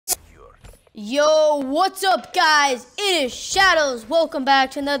Yo, what's up guys? It is Shadows. Welcome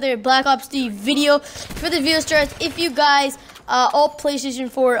back to another Black Ops 3 video. For the video starts, if you guys all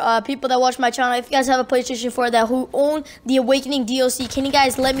PlayStation 4 people that watch my channel, if you guys have a PlayStation 4 who own the Awakening DLC, can you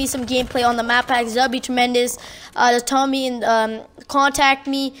guys let me some gameplay on the map packs? That'd be tremendous. Just tell me and contact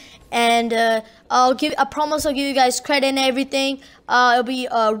me, and I promise I'll give you guys credit and everything. It'll be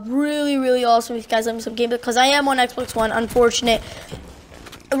really awesome if you guys let me some gameplay, because I am on Xbox One. Unfortunate.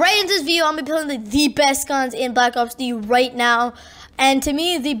 Right in this video, I'm going to be playing the best guns in Black Ops 3 right now. And to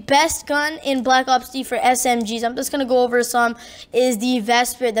me, the best gun in Black Ops 3 for SMGs, I'm just going to go over some, is the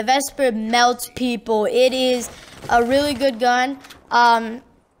Vesper. The Vesper melts people. It is a really good gun. I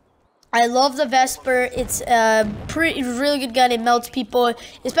love the Vesper. It's a really good gun. It melts people,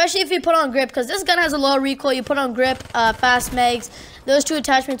 especially if you put on grip, because this gun has a lot of recoil. You put on grip, fast mags. Those two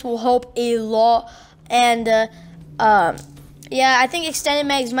attachments will help a lot. And yeah, I think extended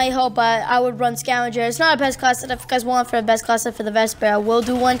mags might help, but I would run Scavenger. It's not a best class set. If you guys want for a best class set for the Vesper, I will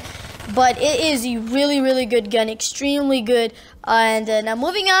do one. But it is a really good gun, extremely good. Now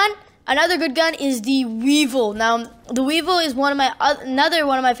moving on, another good gun is the Weevil. Now the Weevil is another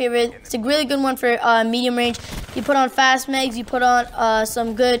one of my favorites. It's a really good one for medium range. You put on fast mags, you put on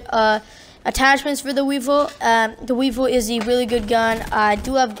some good attachments for the Weevil. The Weevil is a really good gun. I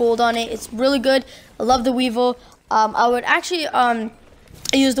do have gold on it. It's really good. I love the Weevil. I would actually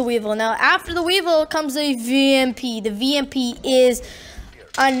use the Weevil. Now, after the Weevil comes the VMP. The VMP is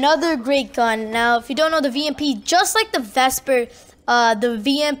another great gun. Now, if you don't know the VMP, just like the Vesper, the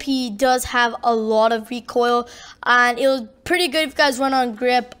VMP does have a lot of recoil, and it was pretty good if you guys run on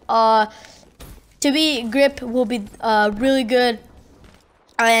grip. Grip will be really good.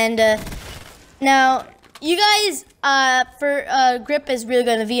 And now, you guys, for grip is really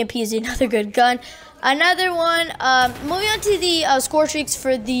good. The VMP is another good gun. Another one, moving on to the score streaks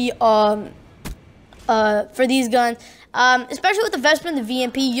for the for these guns, especially with the Vesper and the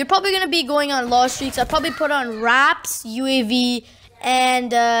VMP, you're probably gonna be going on lost streaks. I'll probably put on Raps, UAV,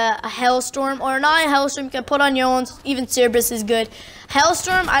 and a Hellstorm, or not a Hellstorm. You can put on your own. Even Cerberus is good.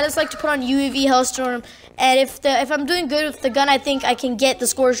 Hellstorm, I just like to put on UAV, Hellstorm, and if I'm doing good with the gun, I think I can get the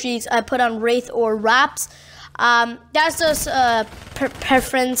score streaks, I put on Wraith or Raps. That's just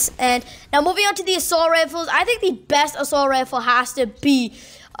preference. And now moving on to the assault rifles, I think the best assault rifle has to be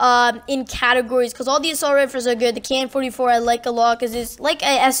in categories, because all the assault rifles are good. The KN-44 I like a lot, because it's like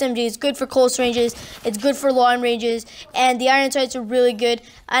a SMG. It's good for close ranges, it's good for long ranges, and the iron sights are really good.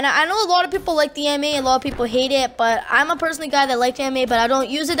 And I know a lot of people like the MA, a lot of people hate it, but I'm a personally guy that likes MA, but I don't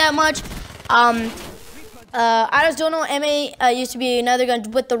use it that much. I just don't know. MA used to be another gun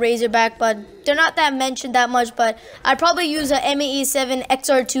with the Razorback, but they're not that mentioned that much. But I'd probably use a MA-7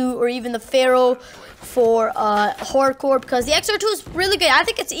 XR2 or even the Pharaoh for hardcore, because the XR2 is really good. I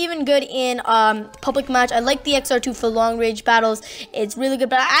think it's even good in public match. I like the XR2 for long range battles. It's really good,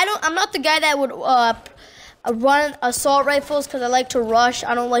 but I'm not the guy that would run assault rifles, because I like to rush.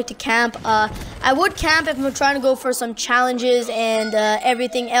 I don't like to camp. I would camp if I'm trying to go for some challenges and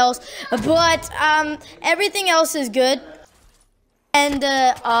everything else, but everything else is good. And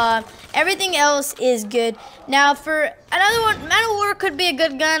everything else is good. Now for another one, Man of War could be a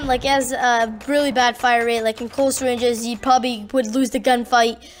good gun. Like, it has a really bad fire rate. Like in close ranges, you probably would lose the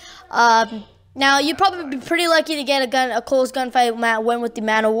gunfight. Now, you'd probably be pretty lucky to get a close gunfight win with the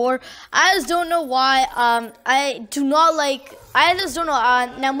Man of War. I just don't know why. I just don't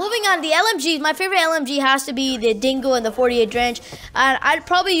know. Now, moving on, the LMGs. My favorite LMG has to be the Dingo and the 48 Drench. And I'd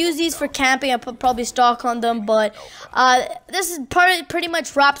probably use these for camping. I'd probably stock on them. But this is pretty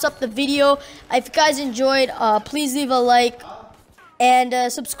much wraps up the video. If you guys enjoyed, please leave a like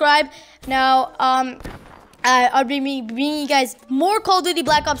and subscribe. Now, I'll be bringing you guys more Call of Duty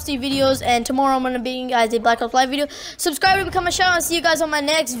Black Ops 3 videos, and tomorrow I'm going to be bringing you guys a Black Ops Live video. Subscribe to become a shout out. I'll see you guys on my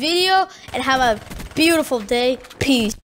next video, and have a beautiful day. Peace.